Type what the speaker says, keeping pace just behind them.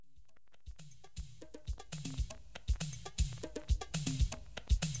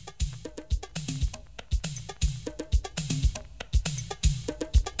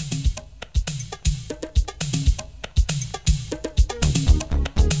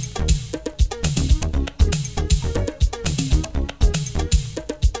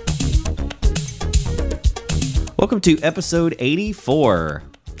Welcome to episode 84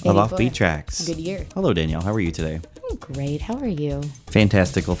 of Offbeat Tracks. Good year. Hello, Danielle. How are you today? I'm great. How are you?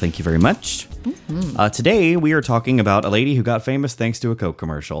 Fantastical. Thank you very much. Mm-hmm. Today, we are talking about a lady who got famous thanks to a Coke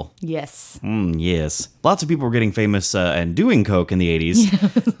commercial. Yes. Yes. Lots of people were getting famous and doing Coke in the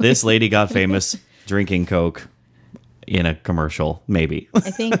 80s. This lady got famous drinking Coke in a commercial, maybe. I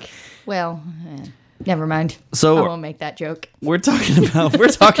think, never mind. So I won't make that joke. We're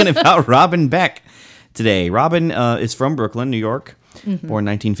talking about Robin Beck today. Robin is from Brooklyn, New York, born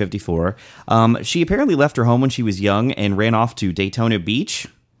 1954. She apparently left her home when she was young and ran off to Daytona Beach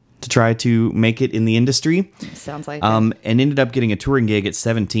to try to make it in the industry. Sounds like and ended up getting a touring gig at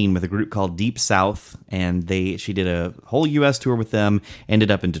 17 with a group called Deep South, and she did a whole U.S. tour with them,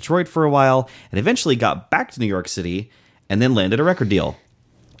 ended up in Detroit for a while, and eventually got back to New York City, and then landed a record deal.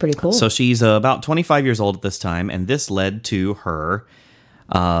 Pretty cool. So she's about 25 years old at this time, and this led to her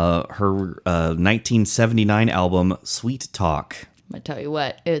 1979 album, Sweet Talk. I'm going to tell you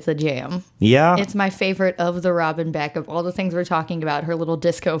what, it's a jam. Yeah. It's my favorite of the Robin Beck. Of all the things we're talking about, her little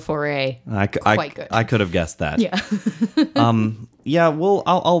disco foray, quite good. I could have guessed that. Yeah.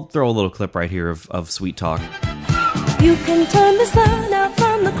 I'll throw a little clip right here of Sweet Talk. You can turn the sun out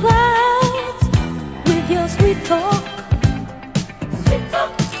from the clouds with your sweet talk. Sweet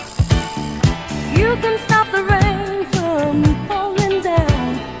talk. You can stop the rain from falling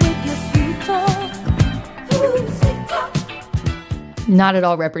down with your sweet talk. Ooh, sweet talk. Not at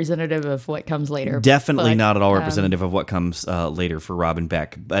all representative of what comes later. Definitely not at all representative of what comes later for Robin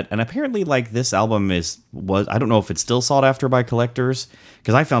Beck. And apparently, this album was I don't know if it's still sought after by collectors,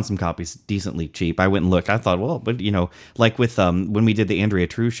 because I found some copies decently cheap. I went and looked. I thought, with when we did the Andrea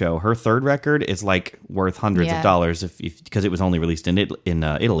True show, her third record is worth hundreds of dollars because it was only released in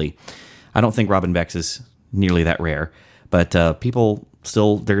Italy. I don't think Robin Beck's is nearly that rare, but people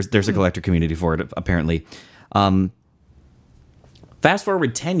still there's a collector community for it apparently. Fast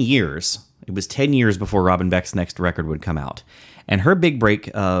forward 10 years. It was 10 years before Robin Beck's next record would come out. And her big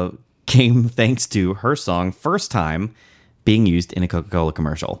break came thanks to her song First Time being used in a Coca-Cola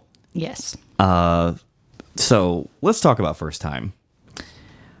commercial. Yes. So let's talk about First Time.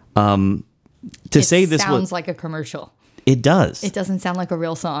 It sounds like a commercial. It does. It doesn't sound like a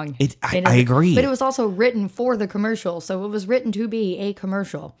real song. I agree. But it was also written for the commercial, so it was written to be a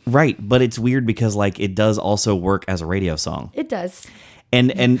commercial. Right, but it's weird because it does also work as a radio song. It does.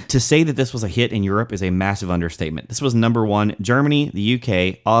 And to say that this was a hit in Europe is a massive understatement. This was number one: Germany, the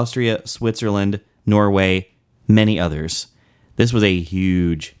UK, Austria, Switzerland, Norway, many others. This was a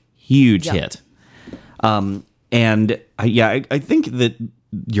huge hit. I think that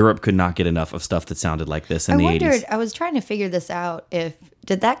Europe could not get enough of stuff that sounded like this in the 80s. I was trying to figure this out.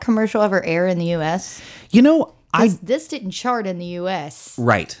 Did that commercial ever air in the U.S.? This didn't chart in the U.S.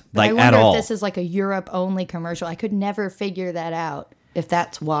 Right, I wonder at all. if this is a Europe-only commercial. I could never figure that out, if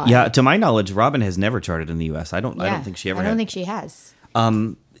that's why. Yeah, to my knowledge, Robin has never charted in the U.S. I don't think she ever had. I don't think she has.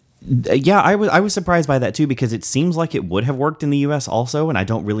 I was surprised by that, too, because it seems like it would have worked in the U.S. also, and I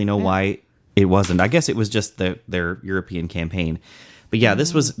don't really know why it wasn't. I guess it was just their European campaign. But yeah,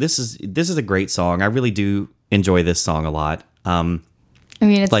 this is a great song. I really do enjoy this song a lot.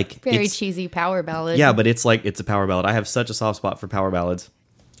 It's very cheesy power ballad. Yeah, but it's a power ballad. I have such a soft spot for power ballads,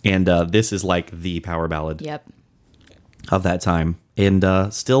 and this is the power ballad. Yep. Of that time, and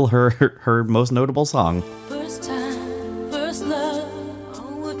still her most notable song. First time, first love.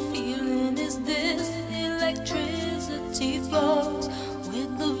 Oh, what feeling is this? Electricity flows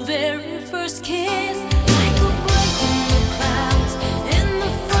with the very first kiss. Like a break in the clouds, in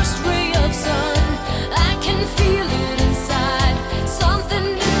the first ray of sun. I can feel it inside. Something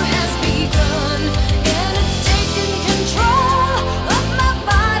new has begun, and it's taking control of my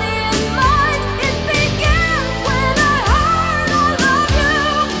body and mind. It began when I heard I love you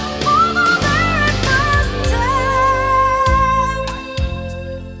for the very first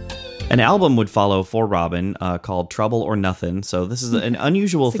time. An album would follow for Robin called Trouble or Nothing. So this is an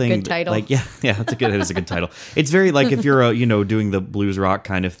unusual thing. A good title. It is a good title. It's very if you're doing the blues rock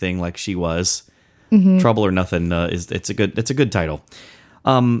kind of thing like she was. Mm-hmm. Trouble or Nothing it's a good title.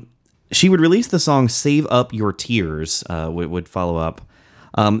 She would release the song Save Up Your Tears would follow up.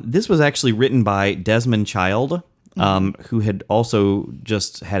 This was actually written by Desmond Child, who had also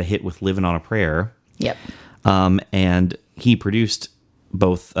just had a hit with Living on a Prayer. Yep. And he produced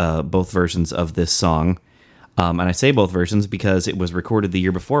both versions of this song. And I say both versions because it was recorded the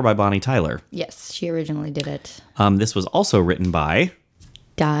year before by Bonnie Tyler. Yes, she originally did it. This was also written by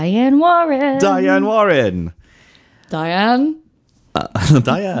Diane Warren. Diane.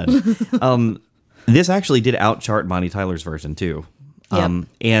 This actually did outchart Bonnie Tyler's version too. Yep.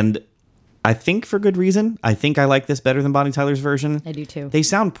 And I think for good reason. I think I like this better than Bonnie Tyler's version. I do too. They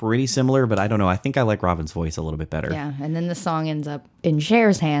sound pretty similar, but I don't know. I think I like Robin's voice a little bit better. Yeah, and then the song ends up in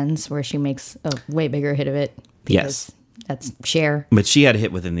Cher's hands, where she makes a way bigger hit of it. Yes. That's Cher. But she had a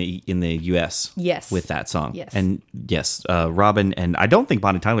hit in the U.S. Yes. with that song. Yes. And yes, Robin, and I don't think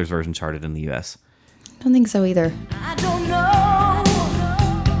Bonnie Tyler's version charted in the U.S. I don't think so either. I don't know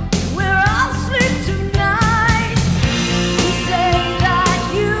where I'll sleep tonight. You say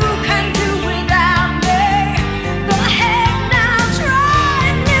that you can do without me. Go ahead now, try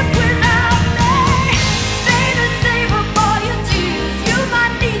and live without me. Baby, save up all your tears. You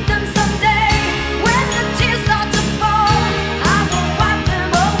might need them someday. When the tears start to fall, I will wipe them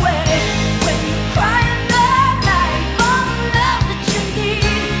away. When you're crying all night for the love that you need,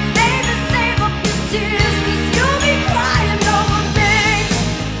 baby, save up your tears, 'cause you'll be crying over me.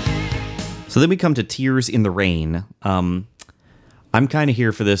 So then we come to Tears in the Rain. I'm kind of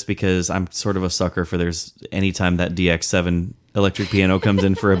here for this because I'm sort of a sucker for there's anytime that DX7 electric piano comes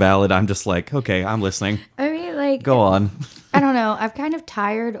in for a ballad, I'm just like, okay, I'm listening. I mean, like, Go on. I don't know. I've kind of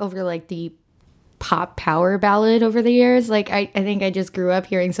tired over like the pop power ballad over the years. Like, I think I just grew up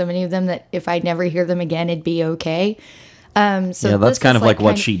hearing so many of them that if I never hear them again, it'd be okay. So Yeah, this that's kind is, of like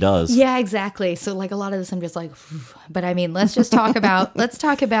what kind- she does. Yeah, exactly. So like a lot of this, I'm just like, but I mean, let's talk about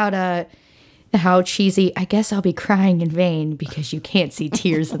how cheesy. I guess I'll be crying in vain because you can't see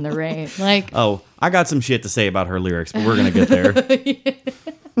tears in the rain. Like, Oh, I got some shit to say about her lyrics, but we're gonna get there.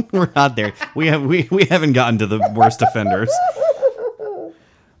 We're not there. We haven't gotten to the worst offenders.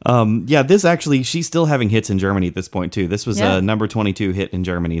 Yeah, this actually, she's still having hits in Germany at this point too. This was Yeah. a number 22 hit in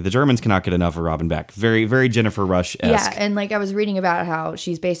Germany. The Germans cannot get enough of Robin Beck. Very, very Jennifer Rush-esque. yeah, and like I was reading about how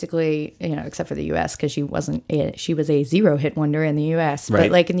she's basically, except for the U.S. because she was a 0-hit wonder in the U.S. Right.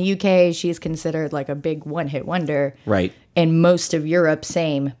 But like in the U.K., she's considered like a big 1-hit wonder. Right. And most of Europe,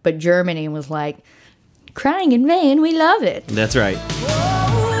 same. But Germany was like, crying in vain, we love it. That's right.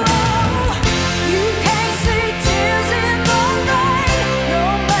 You can't see tears in the rain, no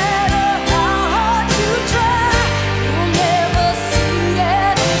matter how hard you try. You'll never see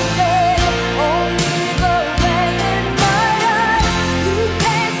anything, only the rain in my eyes. You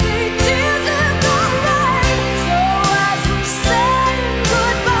can't see tears in the rain, so as we say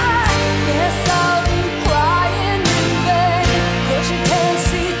goodbye, yes, I'll be crying in vain, 'cause you can't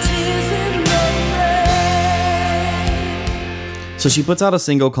see tears in the rain. So she puts out a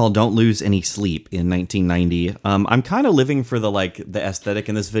single called "Don't Lose Any Sleep" in 1990. I'm kind of living for the aesthetic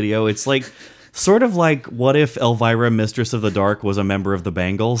in this video. It's like sort of like what if Elvira, Mistress of the Dark, was a member of the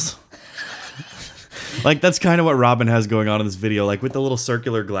Bangles? Like that's kind of what Robin has going on in this video, like with the little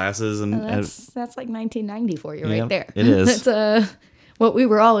circular glasses and That's like 1990 for you Yeah, right there. it is. That's what we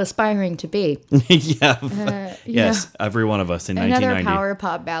were all aspiring to be. yeah, yes, every one of us in Another 1990. power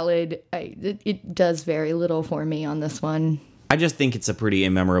pop ballad. It does very little for me on this one. I just think it's a pretty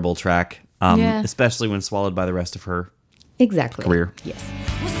immemorable track, Yeah. especially when swallowed by the rest of her Exactly. career. Yes.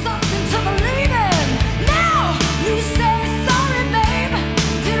 With something to believe in. Now you say sorry, babe.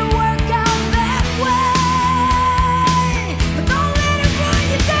 Didn't work out that way. But don't let it ruin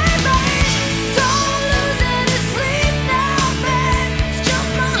your day, babe. Don't lose any sleep now, babe. It's just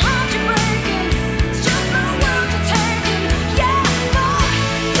my heart you're breaking. It's just my world you're taking. Yeah, boy.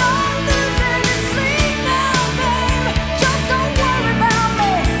 Don't lose any sleep now, babe. Just don't worry about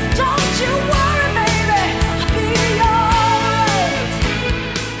me. Don't you worry, baby. I'll be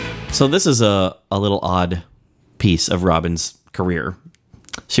alright. So this is a little odd piece of Robin's career.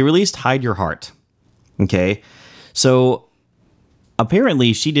 She released Hide Your Heart. Okay. So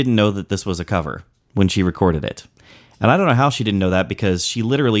apparently she didn't know that this was a cover when she recorded it. And I don't know how she didn't know that because she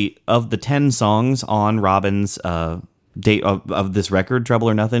literally, of the 10 songs on Robin's date of this record, Trouble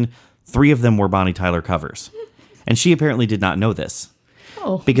or Nothing, 3 of them were Bonnie Tyler covers. And she apparently did not know this.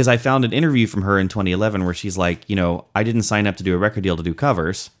 Oh. Because I found an interview from her in 2011 where she's like, I didn't sign up to do a record deal to do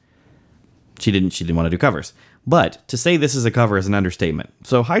covers. She didn't want to do covers. But to say this is a cover is an understatement.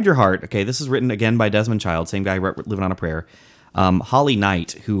 So Hide Your Heart, okay, this is written again by Desmond Child, same guy who wrote Living on a Prayer. Holly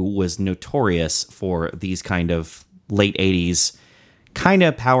Knight, who was notorious for these kind of late 80s, kind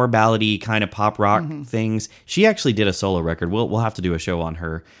of power ballady, kind of pop rock things. She actually did a solo record. We'll have to do a show on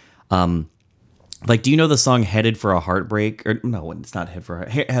her. Do you know the song "Headed for a Heartbreak"? Or no, it's not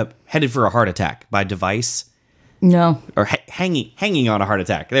 "Headed for a Heart Attack" by Device. No. Or hanging on a heart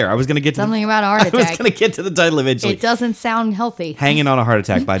attack. There, I was going to get to Something about a heart I was attack. going to get to the title eventually. It doesn't sound healthy. Hanging on a Heart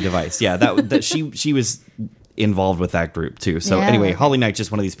Attack by Device. Yeah, that she was involved with that group too. So Yeah. anyway, Holly Knight's just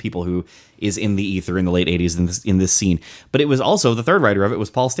one of these people who is in the ether in the late 80s in this scene. But it was also the third writer of it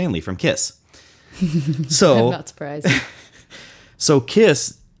was Paul Stanley from Kiss. I'm So not surprised. So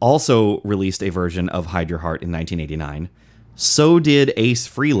Kiss also released a version of Hide Your Heart in 1989. So did Ace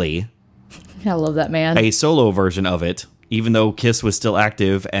Frehley, I love that man. a solo version of it, even though Kiss was still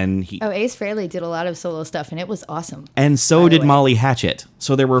active, and Ace Frehley did a lot of solo stuff, and it was awesome. and so did Molly Hatchet.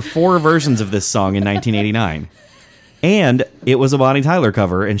 So there were 4 versions of this song in 1989. And it was a Bonnie Tyler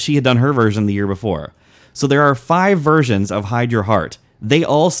cover, and she had done her version the year before. So there are 5 versions of Hide Your Heart. They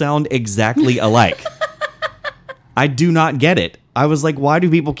all sound exactly alike. I do not get it. I was like, why do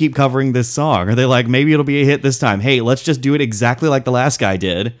people keep covering this song? Are they like, maybe it'll be a hit this time? Hey, let's just do it exactly like the last guy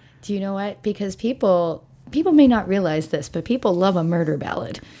did. Do you know what? Because people may not realize this, but people love a murder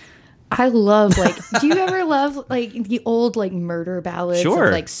ballad. I love, like, do you ever love, like, the old, like, murder ballads? Sure.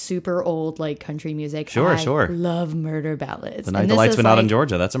 Of, like, super old, like, country music? Sure. I love murder ballads. The Night the Lights Went Out in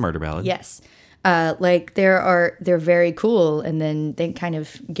Georgia, that's a murder ballad. Yes. Like, they're very cool, and then they kind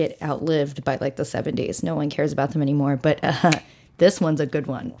of get outlived by, like, the 70s. No one cares about them anymore, but this one's a good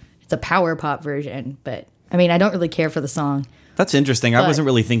one. It's a power pop version, but, I mean, I don't really care for the song. That's interesting. I wasn't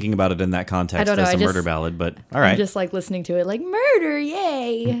really thinking about it in that context as a murder ballad, but all right. I'm just like listening to it like, murder,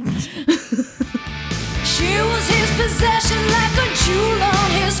 yay. She was his possession like a jewel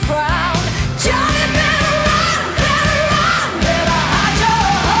on his crown. Johnny better run, better hide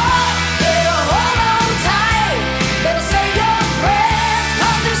your heart, better hold on tight, better say your prayers,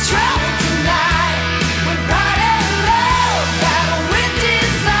 'cause there's trouble tonight. When pride and love battle with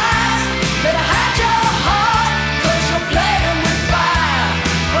desire, better hide your heart, 'cause you're playing with fire.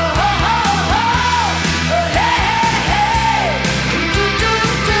 Oh, oh, oh, oh, oh, hey, hey, hey. Do, do, do,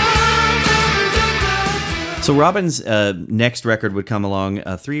 do, do, do, do. So Robin's next record would come along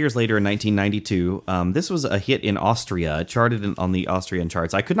 3 years later in 1992. This was a hit in Austria. It charted on the Austrian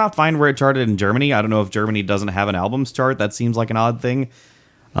charts. I could not find where it charted in Germany. I don't know if Germany doesn't have an albums chart. That seems like an odd thing.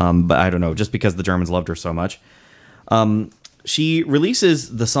 But I don't know, just because the Germans loved her so much. She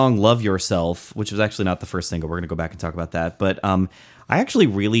releases the song Love Yourself, which was actually not the first single. We're going to go back and talk about that. But I actually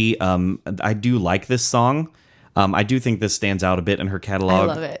really, I do like this song. I do think this stands out a bit in her catalog.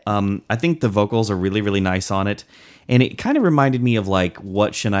 I love it. I think the vocals are really, really nice on it. And it kind of reminded me of like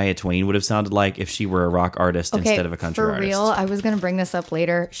what Shania Twain would have sounded like if she were a rock artist instead of a country artist. For real, I was going to bring this up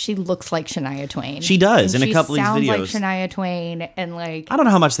later. She looks like Shania Twain. She does in a couple of these videos. She sounds like Shania Twain, and like, I don't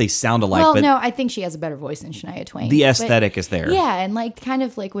know how much they sound alike, well, but no, I think she has a better voice than Shania Twain. the aesthetic is there. Yeah, and like kind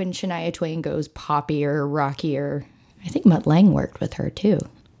of like when Shania Twain goes poppier, rockier. I think Mutt Lange worked with her too,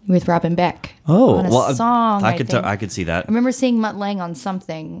 with Robin Beck. Oh, on a well, song. I could see that. I remember seeing Mutt Lange on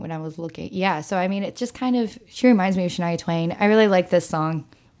something when I was looking. Yeah, so I mean, it just kind of, she reminds me of Shania Twain. I really like this song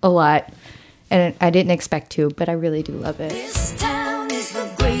a lot, and I didn't expect to, but I really do love it. This town is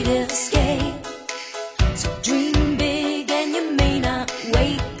the great escape. So dream big and you may not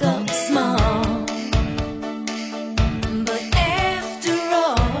wake up small. But after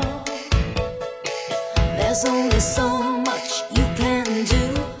all, there's only so much you can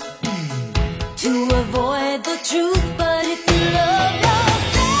do to avoid the truth. But if you love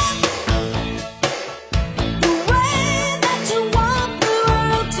yourself the way that you want the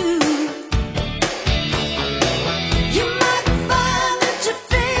world to, you might find that you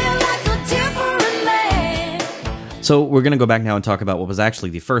feel like a different man. So we're going to go back now and talk about what was actually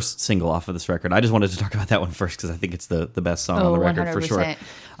the first single off of this record. I just wanted to talk about that one first because I think it's the best song on the record for sure.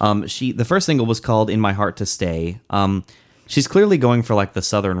 100%. The first single was called In My Heart to Stay. She's clearly going for like the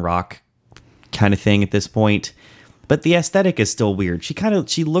Southern rock kind of thing at this point, but the aesthetic is still weird. She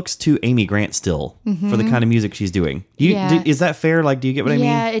looks to Amy Grant still for the kind of music she's doing. Is that fair? Like, do you get what I mean?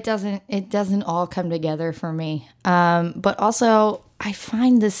 Yeah, it doesn't all come together for me. But also, I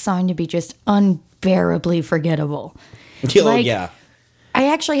find this song to be just unbearably forgettable. Oh, Like, yeah.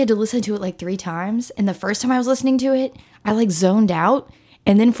 I actually had to listen to it like 3 times, and the first time I was listening to it, I like zoned out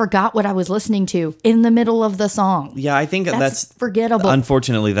and then forgot what I was listening to in the middle of the song. Yeah, I think that's forgettable.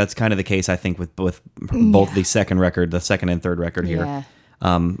 Unfortunately, that's kind of the case, I think, with both the second and third record here. Yeah.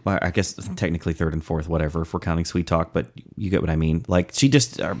 I guess technically third and fourth, whatever, if we're counting Sweet Talk, but you get what I mean. Like, she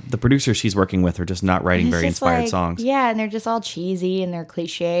just, the producers she's working with are just not writing It's very just inspired like, songs. Yeah, and they're just all cheesy and they're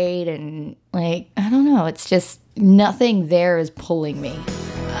cliched and like, I don't know. It's just nothing there is pulling me.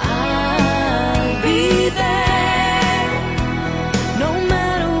 I'll be there, no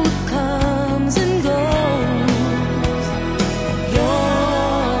matter what comes and goes. You're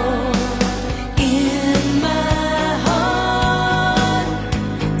in my heart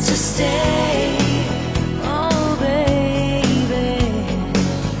to stay, oh baby.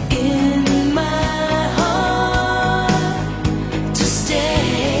 In my heart to stay.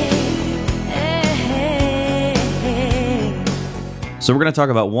 So we're going to talk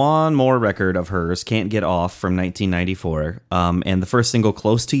about one more record of hers, Can't Get Off, from 1994. And the first single,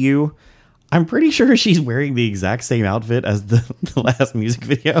 Close to You, I'm pretty sure she's wearing the exact same outfit as the last music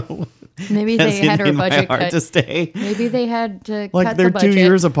video. Maybe they had her budget cut. To stay. Maybe they had to like cut they're the budget. 2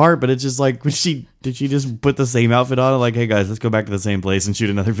 years apart, but it's just like, did she just put the same outfit on? Like, hey guys, let's go back to the same place and shoot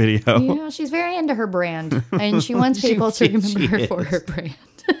another video. Yeah, she's very into her brand, and she wants people to remember her for her brand.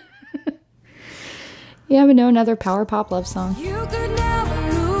 Yeah, but no, another power pop love song. You could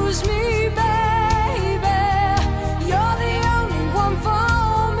never lose me, baby. You're the only one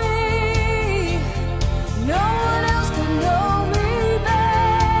for me. No one else can know me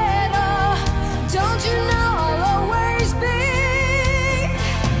better. Don't you know I'll always be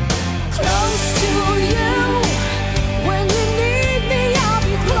close to you. When you need me, I'll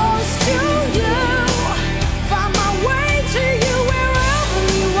be close to you. Find my way to you wherever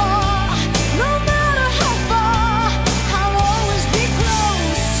you are. No matter how far, I'll always be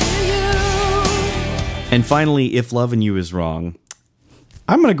close to you. And finally, If Lovin' You Is Wrong,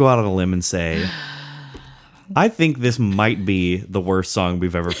 I'm going to go out on a limb and say, I think this might be the worst song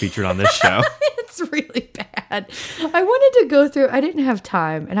we've ever featured on this show. It's really bad. I wanted to go through. I didn't have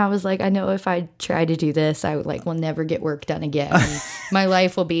time, and I was like, I know if I try to do this, I will never get work done again. My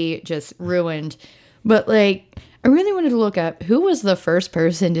life will be just ruined. But like, I really wanted to look up who was the first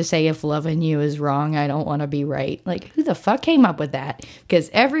person to say if loving you is wrong, I don't want to be right. Like, who the fuck came up with that? Because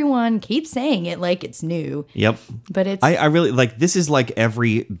everyone keeps saying it like it's new. Yep. But it's I really like, this is like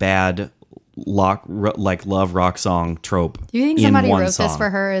every bad love rock song trope. Do you think in somebody one wrote song. this for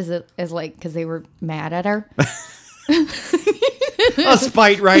her as like because they were mad at her? A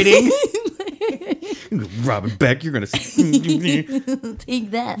spite writing. Robin Beck, you're gonna Take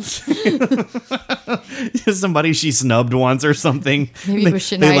that. somebody she snubbed once or something. Maybe it was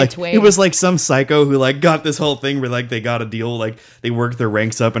Shania Twain. It was like some psycho who like got this whole thing where like they got a deal, like they worked their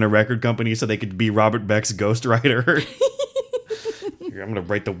ranks up in a record company so they could be Robert Beck's ghostwriter. I'm gonna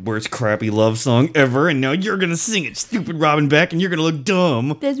write the worst crappy love song ever, and now you're gonna sing it, stupid Robin Beck, and you're gonna look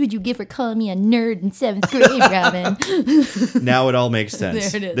dumb. That's what you get for calling me a nerd in 7th grade, Robin. Now it all makes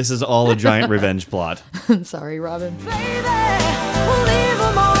sense. There it is. This is all a giant revenge plot. I'm sorry, Robin. Baby, we'll leave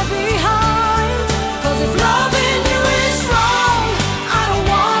them all behind. 'Cause if loving you is wrong, I don't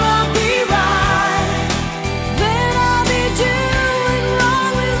wanna be right. Then I'll be doing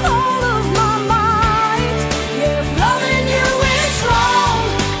wrong with all of my mind. Yeah, if loving you is wrong,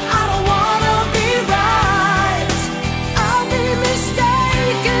 I don't wanna be right. I'll be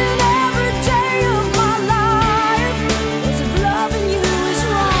mistaken every day of my life. 'Cause if loving you is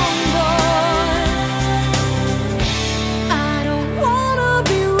wrong, boy, I don't wanna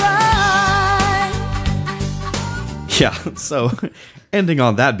be right. Yeah, so ending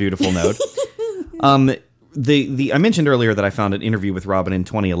on that beautiful note. I mentioned earlier that I found an interview with Robin in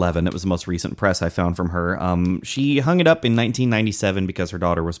 2011. It was the most recent press I found from her. She hung it up in 1997 because her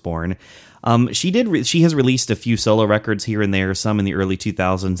daughter was born. She has released a few solo records here and there, some in the early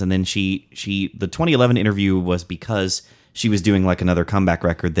 2000s, and then the 2011 interview was because she was doing like another comeback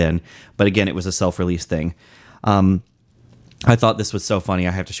record then. But again, it was a self-release thing. I thought this was so funny.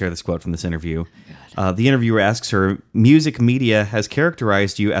 I have to share this quote from this interview. The interviewer asks her, "Music media has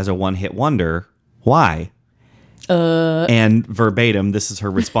characterized you as a one-hit wonder. Why?" And verbatim, this is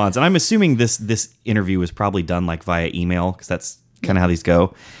her response. And I'm assuming this interview was probably done like via email, because that's kind of how these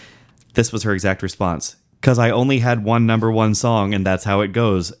go. This was her exact response. "'Cause I only had one #1 song, and that's how it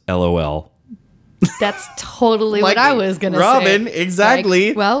goes. LOL." That's totally Like, what I was going to say. Robin, exactly.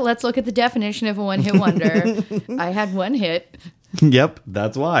 Like, well, let's look at the definition of a one-hit wonder. I had one hit, Yep,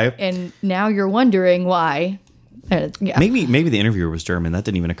 that's why. and now you're wondering why. Yeah. Maybe the interviewer was German. That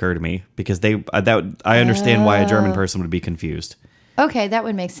didn't even occur to me, because I understand why a German person would be confused. Okay, that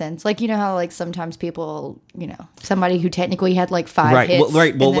would make sense. Like, you know how like sometimes people, somebody who technically had like 5 hits. Well,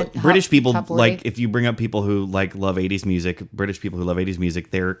 in the British people, top 40. like, if you bring up people who like love 80s music, British people who love 80s music,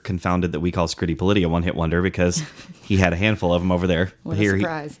 they're confounded that we call Scritti Politti a one-hit wonder, because he had a handful of them over there. What a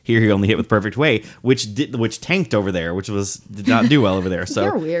surprise. Here he only hit with Perfect Way, which tanked over there, which did not do well over there. So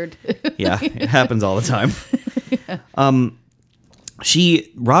You're weird. yeah, it happens all the time.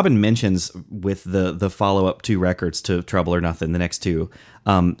 Robin mentions with the follow-up 2 records to Trouble or Nothing, the next 2,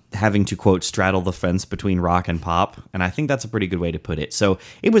 having to, quote, straddle the fence between rock and pop, and I think that's a pretty good way to put it. So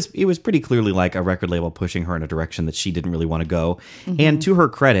it was pretty clearly like a record label pushing her in a direction that she didn't really want to go. Mm-hmm. And to her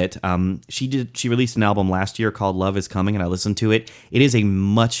credit, she released an album last year called Love Is Coming, and I listened to it. It is a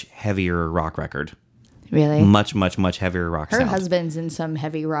much heavier rock record. Really? Much, much, much heavier rock Her sound. husband's in some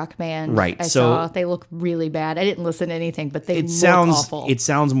heavy rock band. Right, I so- saw. They look really bad. I didn't listen to anything, but they It look sounds awful. it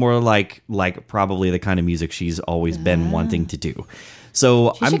sounds more like probably the kind of music she's always been wanting to do.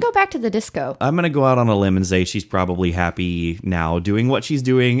 So she should go back to the disco. I'm going to go out on a limb and say she's probably happy now doing what she's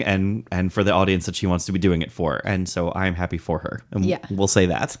doing and for the audience that she wants to be doing it for. And so I'm happy for her. And Yeah. we'll say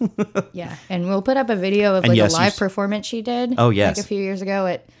that. Yeah, and we'll put up a video of And like yes, a you live s- performance she did. Oh, yes. like a few years ago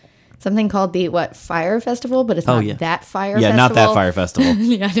at something called the Fire Festival, but it's not yeah. that Fire. Yeah, Festival. not that Fire Festival.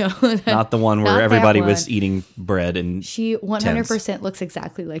 Yeah, no, Not the one where Not that everybody one. was eating bread and She 100% looks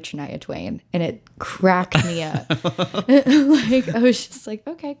exactly like Shania Twain, and it cracked me up. Like I was just like,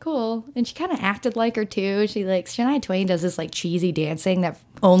 okay, cool. And she kind of acted like her too. Shania Twain does this like cheesy dancing that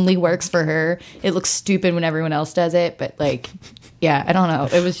only works for her. It looks stupid when everyone else does it, but like, yeah, I don't know.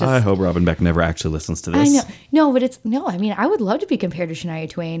 It was just. I hope Robin Beck never actually listens to I this. know. No, but I mean, I would love to be compared to Shania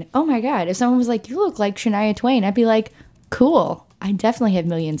Twain. Oh my God. If someone was like, you look like Shania Twain, I'd be like, cool. I definitely have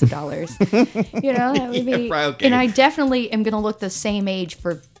millions of dollars. That would be. right, okay. And I definitely am going to look the same age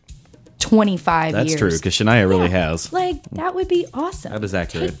for 25 years. That's true, because Shania really has. Like, that would be awesome. That is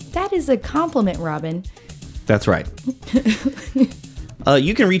accurate. That is a compliment, Robin. That's right.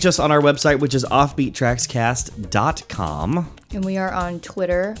 You can reach us on our website, which is offbeattrackscast.com. And we are on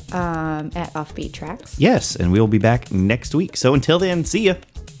Twitter at Offbeat Tracks. Yes, and we'll be back next week. So until then, see ya.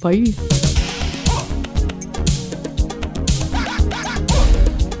 Bye.